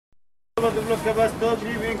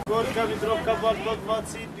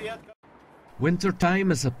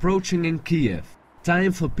Wintertime is approaching in Kiev.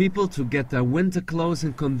 Time for people to get their winter clothes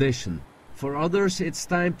in condition. For others, it's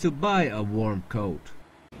time to buy a warm coat.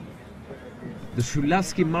 The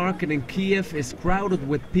Shulyavski market in Kiev is crowded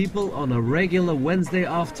with people on a regular Wednesday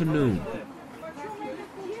afternoon.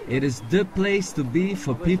 It is the place to be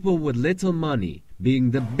for people with little money,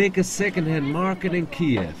 being the biggest second-hand market in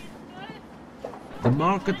Kiev. The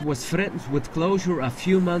market was threatened with closure a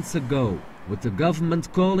few months ago, with the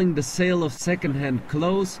government calling the sale of second-hand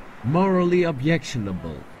clothes morally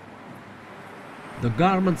objectionable. The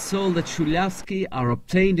garments sold at Shulyavski are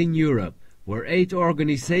obtained in Europe, where 8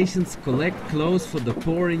 organizations collect clothes for the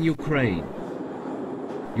poor in Ukraine.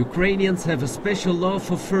 Ukrainians have a special love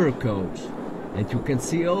for fur coats, and you can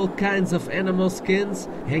see all kinds of animal skins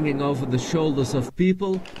hanging over the shoulders of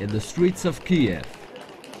people in the streets of Kiev.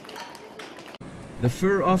 The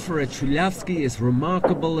fur offer at Shulyavski is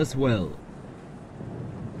remarkable as well.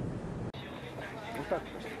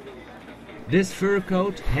 This fur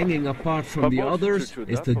coat, hanging apart from the others,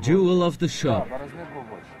 is the jewel of the shop.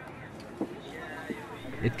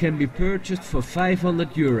 It can be purchased for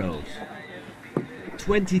 500 euros.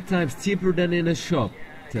 20 times cheaper than in a shop,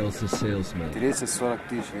 tells the salesman.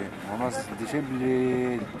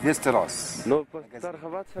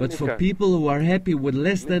 But for people who are happy with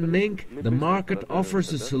less than mink, the market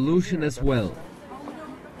offers a solution as well.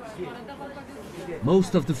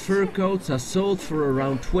 Most of the fur coats are sold for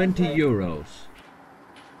around 20 euros.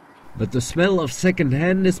 But the smell of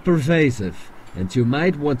second-hand is pervasive, and you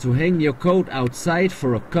might want to hang your coat outside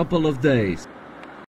for a couple of days.